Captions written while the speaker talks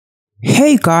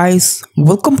Hey guys,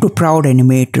 welcome to Proud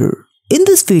Animator. In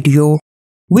this video,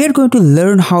 we are going to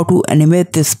learn how to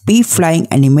animate this bee flying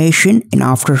animation in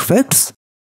After Effects.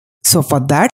 So for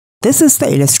that, this is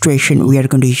the illustration we are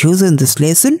going to use in this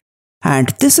lesson, and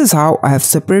this is how I have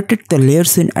separated the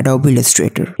layers in Adobe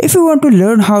Illustrator. If you want to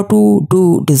learn how to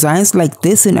do designs like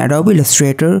this in Adobe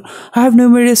Illustrator, I have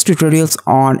numerous tutorials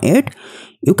on it.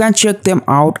 You can check them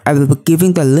out. I will be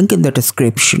giving the link in the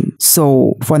description.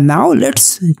 So for now,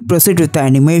 let's proceed with the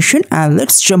animation and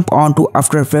let's jump on to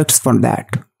After Effects for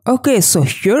that. Okay, so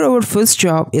here our first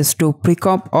job is to pick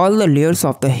up all the layers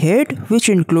of the head, which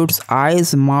includes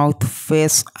eyes, mouth,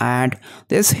 face, and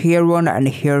this hair one and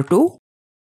hair two.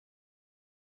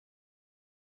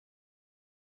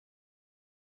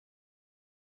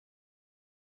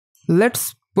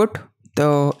 Let's put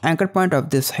the anchor point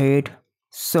of this head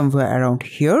somewhere around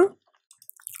here.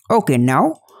 Okay,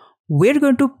 now we're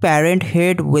going to parent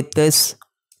head with this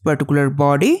particular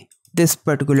body, this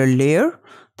particular layer,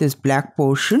 this black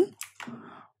portion.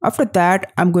 After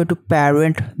that, I'm going to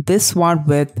parent this one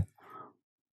with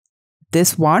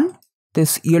this one,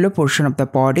 this yellow portion of the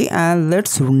body, and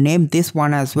let's rename this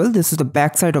one as well. This is the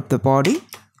back side of the body.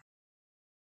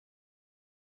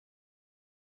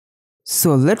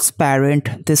 So let's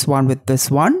parent this one with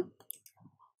this one,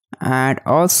 and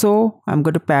also I'm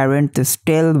going to parent this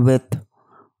tail with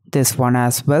this one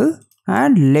as well,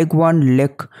 and leg 1,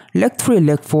 leg 3,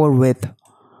 leg 4 with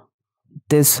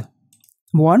this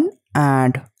one,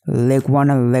 and leg 1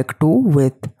 and leg 2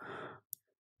 with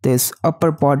this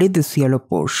upper body, this yellow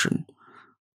portion.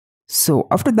 So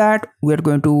after that, we are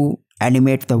going to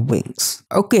animate the wings.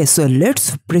 Okay, so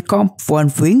let's break up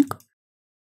one wing.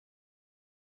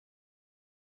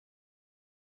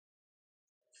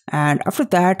 And after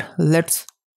that, let's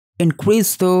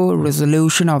increase the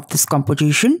resolution of this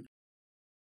composition.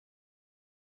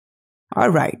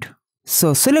 Alright,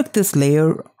 so select this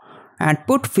layer and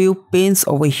put few pins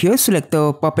over here. Select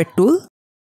the puppet tool.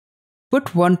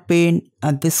 Put one pin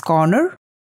at this corner,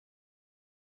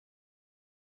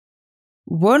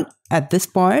 one at this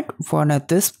point, one at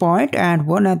this point, and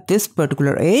one at this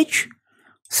particular edge.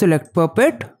 Select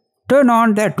puppet, turn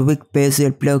on that Wig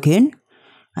Bezier plugin,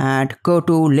 and go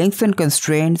to links and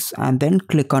constraints and then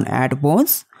click on add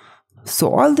bones.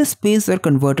 So all these pins are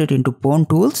converted into bone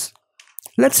tools.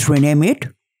 Let's rename it.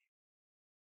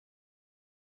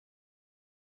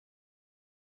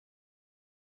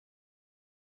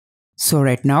 So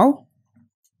right now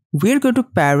we're going to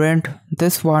parent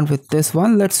this one with this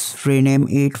one. Let's rename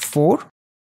it 4,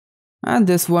 and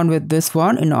this one with this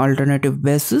one in alternative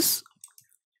basis,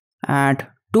 and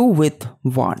 2 with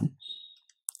 1.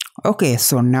 Okay,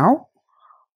 so now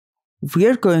we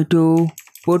are going to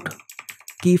put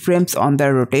keyframes on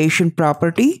the rotation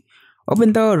property.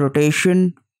 Open the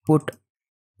rotation, put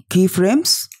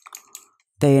keyframes,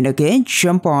 then again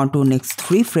jump on to next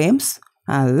 3 frames,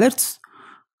 and let's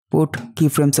put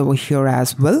keyframes over here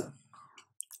as well.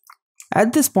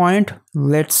 At this point,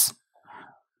 let's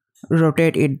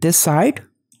rotate it this side.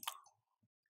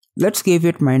 Let's give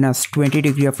it minus 20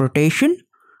 degree of rotation.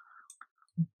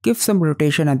 Give some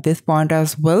rotation at this point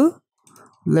as well.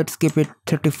 Let's give it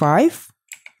 35,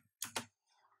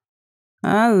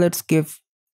 and let's give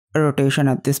a rotation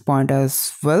at this point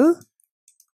as well.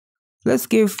 Let's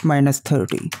give minus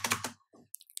 30,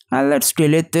 and let's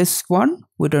delete this one.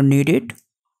 We don't need it.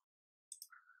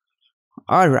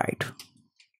 Alright,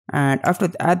 and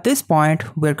at this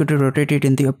point we're going to rotate it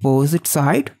in the opposite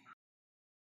side.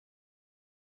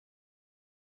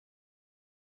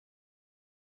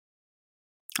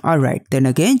 Alright, then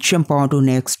again jump on to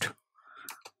next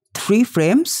 3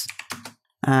 frames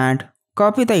and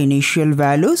copy the initial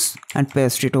values and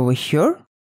paste it over here.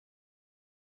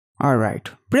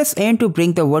 Alright, press N to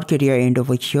bring the work area end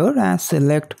over here and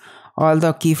select all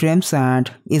the keyframes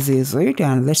and erase it,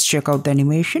 and let's check out the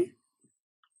animation.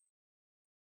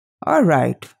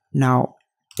 Alright, now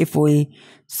if we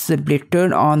simply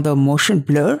turn on the motion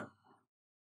blur,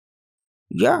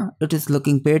 yeah, it is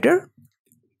looking better.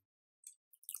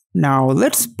 Now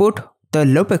let's put the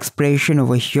loop expression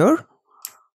over here.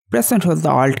 Press and hold the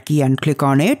Alt key and click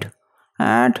on it,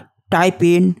 and type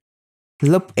in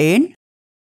loop in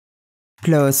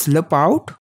plus loop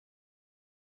out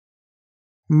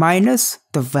minus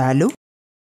the value,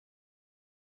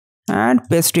 and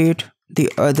paste it the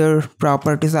other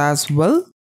properties as well.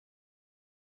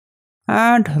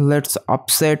 And let's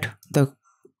offset the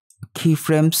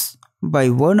keyframes by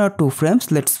 1 or 2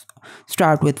 frames. Let's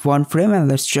start with 1 frame and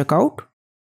let's check out.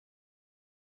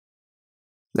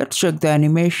 Let's check the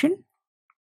animation.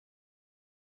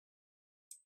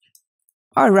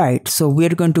 Alright, so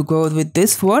we're going to go with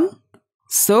this one.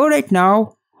 So right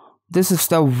now this is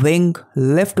the wing,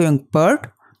 left wing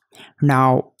part.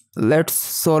 Now let's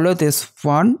solo this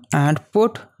one and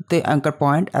put the anchor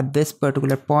point at this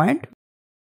particular point.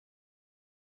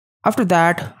 After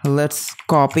that, let's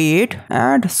copy it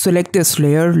and select this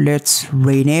layer. Let's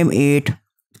rename it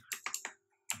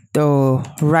the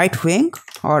right wing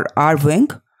or R wing.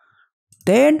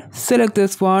 Then select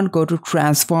this one, go to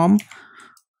transform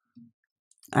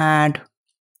and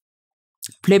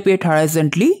flip it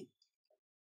horizontally.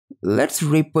 Let's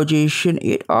reposition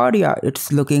it, or yeah,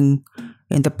 it's looking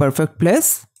in the perfect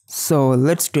place. So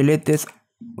let's delete this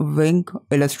wing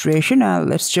illustration and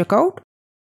let's check out.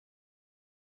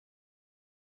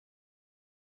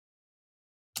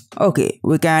 Okay,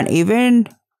 we can even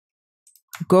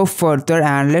go further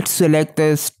and let's select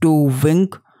this two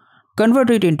wing, convert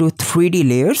it into 3D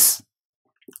layers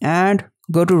and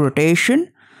go to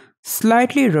rotation,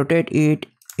 slightly rotate it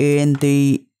in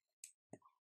the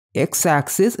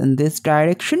x-axis in this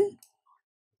direction,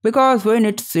 because when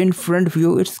it's in front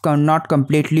view it's not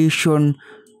completely shown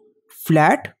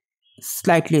flat,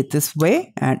 slightly this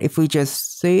way. And if we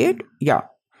just say it, yeah,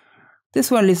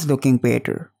 this one is looking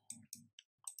better.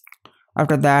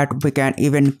 After that, we can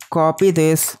even copy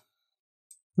this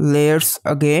layers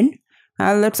again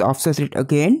and let's offset it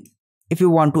again. If you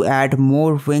want to add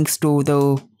more wings to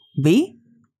the bee,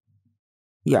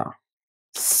 yeah,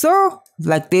 so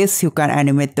like this you can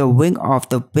animate the wing of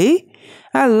the bee.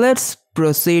 And let's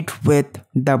proceed with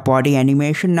the body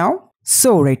animation now.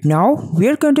 So right now we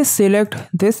are going to select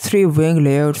these three wing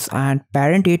layers and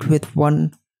parent it with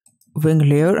one wing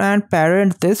layer and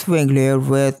parent this wing layer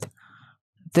with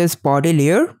this body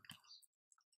layer.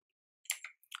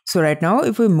 So right now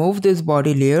if we move this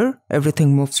body layer,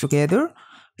 everything moves together.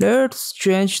 Let's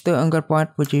change the anchor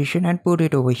point position and put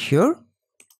it over here.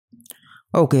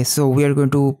 Okay, so we are going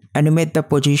to animate the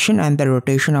position and the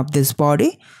rotation of this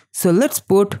body. So let's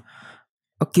put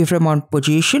a keyframe on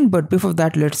position, but before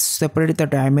that let's separate the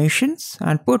dimensions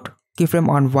and put keyframe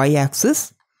on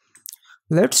y-axis.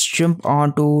 Let's jump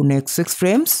on to next 6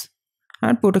 frames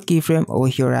and put a keyframe over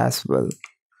here as well.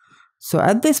 So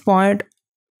at this point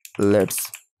let's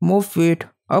move it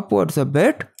upwards a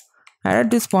bit, and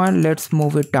at this point let's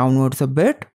move it downwards a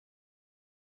bit.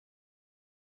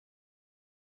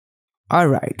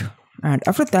 Alright, and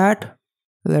after that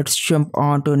let's jump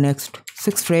on to next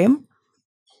 6 frame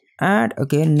and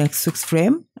again next 6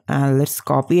 frame, and let's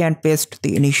copy and paste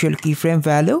the initial keyframe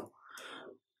value.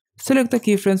 Select the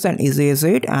keyframes and erase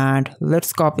it, and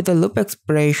let's copy the loop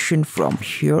expression from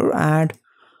here and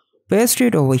paste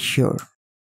it over here.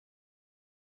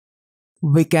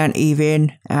 We can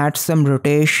even add some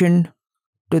rotation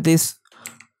to this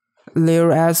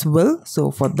layer as well.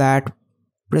 So for that,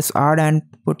 press R and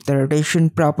put the rotation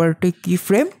property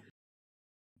keyframe,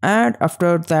 and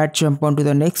after that jump on to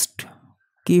the next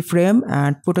keyframe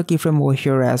and put a keyframe over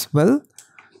here as well.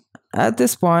 At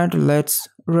this point let's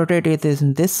rotate it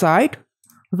in this side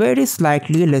very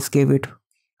slightly. Let's give it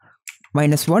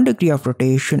 -1 degree of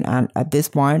rotation, and at this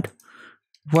point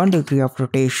 1 degree of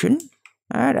rotation.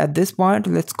 And at this point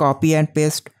let's copy and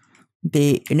paste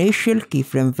the initial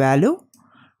keyframe value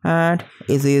and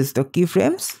erase the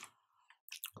keyframes.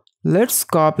 Let's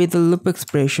copy the loop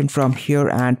expression from here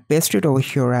and paste it over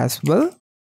here as well.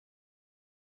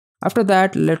 After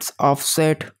that let's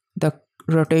offset the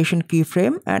rotation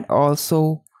keyframe and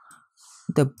also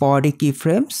the body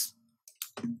keyframes.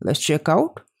 Let's check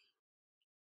out.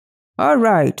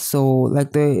 Alright, so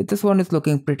like this one is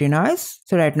looking pretty nice.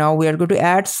 So right now we are going to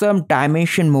add some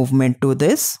dimension movement to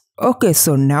this. Okay,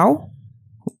 so now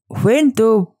when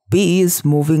the bee is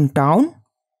moving down,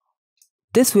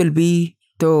 this will be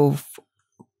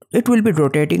it will be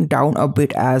rotating down a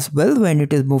bit as well. When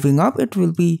it is moving up, it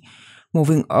will be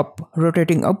moving up,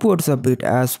 rotating upwards a bit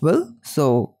as well.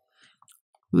 So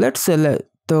let's select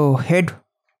the head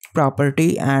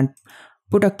property and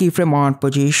put a keyframe on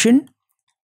position.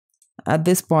 At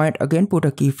this point again put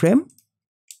a keyframe.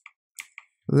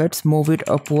 Let's move it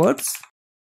upwards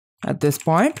at this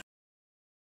point,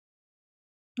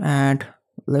 and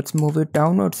let's move it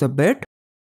downwards a bit.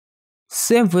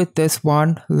 Same with this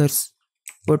one. Let's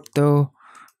put the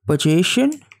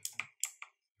position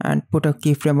and put a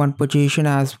keyframe on position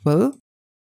as well.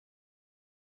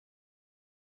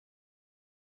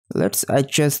 Let's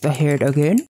adjust the head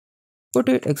again, put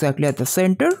it exactly at the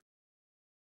center.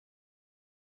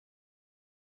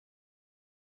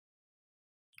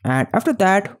 And after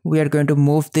that we are going to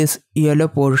move this yellow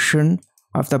portion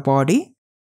of the body.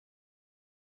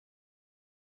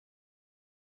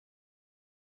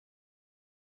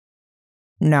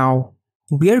 Now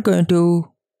we are going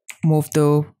to move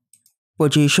the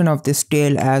position of this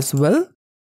tail as well.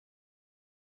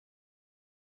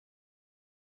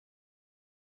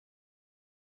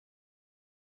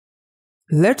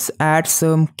 Let's add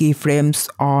some keyframes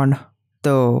on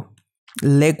the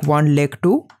leg 1, leg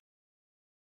 2.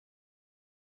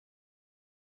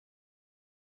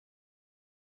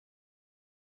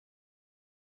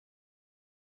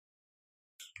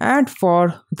 And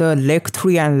for the leg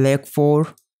 3 and leg 4,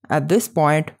 at this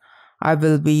point, I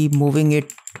will be moving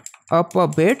it up a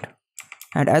bit,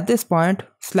 and at this point,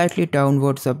 slightly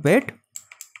downwards a bit.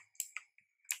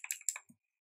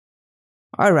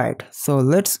 Alright, so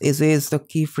let's erase the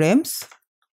keyframes.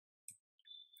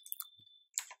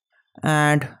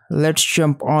 And let's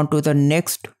jump on to the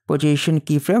next position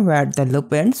keyframe where the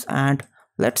loop ends, and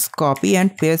let's copy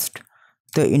and paste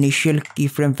the initial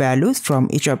keyframe values from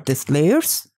each of these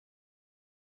layers.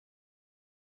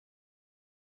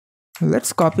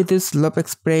 Let's copy this loop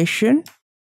expression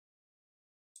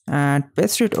and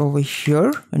paste it over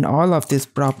here in all of these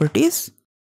properties.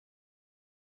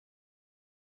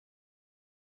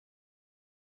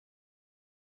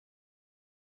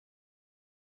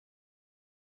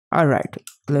 Alright,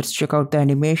 let's check out the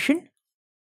animation.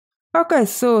 Okay,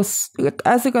 so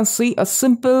as you can see, a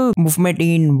simple movement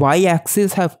in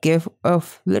y-axis have gave a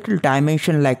little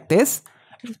dimension like this,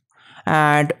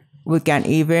 and we can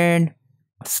even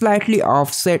slightly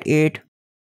offset it.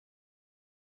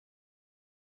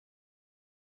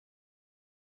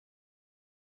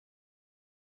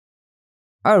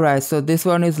 Alright, so this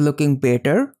one is looking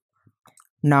better.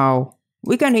 Now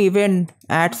we can even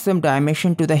add some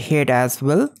dimension to the head as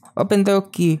well. Open the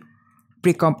key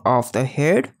precomp of the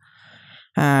head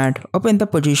and open the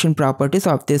position properties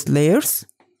of these layers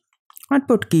and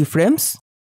put keyframes.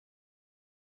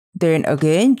 Then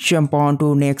again jump on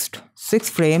to next 6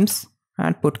 frames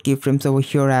and put keyframes over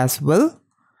here as well.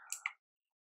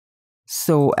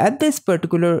 So at this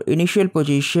particular initial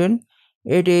position,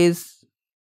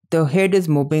 the head is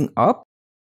moving up.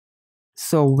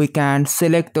 So we can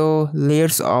select the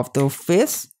layers of the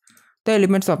face, the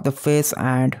elements of the face,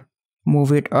 and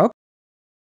move it up.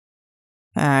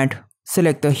 And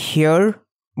select the hair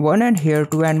 1 and hair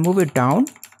 2 and move it down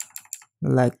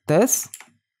like this.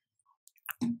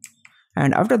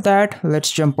 And after that,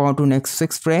 let's jump on to next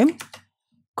 6 frame.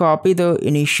 Copy the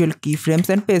initial keyframes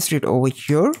and paste it over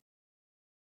here.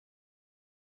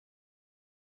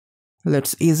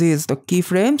 Let's erase the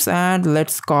keyframes and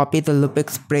let's copy the loop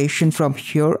expression from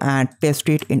here and paste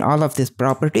it in all of these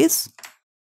properties.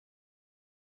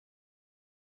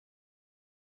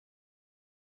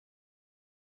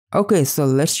 Okay, so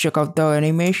let's check out the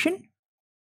animation.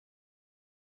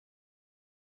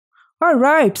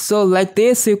 Alright, so like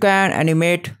this you can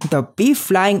animate the bee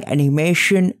flying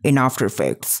animation in After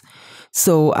Effects.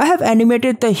 So I have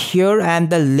animated the hair and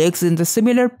the legs in the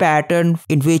similar pattern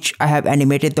in which I have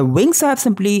animated the wings. I have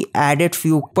simply added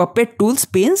few puppet tool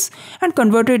spins and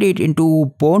converted it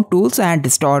into bone tools and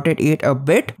distorted it a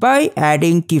bit by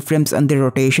adding keyframes on the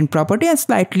rotation property and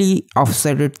slightly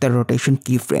offsetted the rotation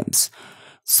keyframes.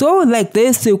 So like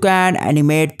this you can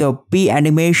animate the bee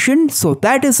animation. So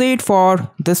that is it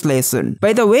for this lesson.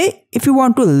 By the way, if you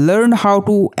want to learn how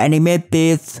to animate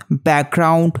this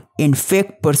background in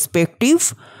fake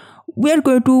perspective, we are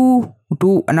going to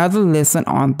do another lesson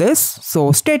on this,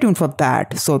 so stay tuned for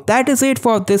that. So that is it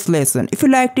for this lesson. If you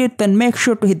liked it, then make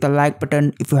sure to hit the like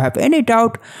button. If you have any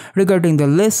doubt regarding the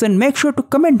lesson, make sure to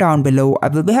comment down below. I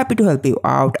will be happy to help you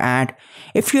out. And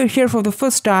if you're here for the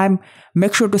first time,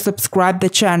 make sure to subscribe the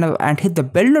channel and hit the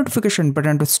bell notification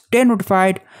button to stay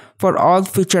notified for all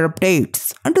future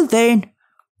updates. Until then,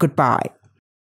 goodbye.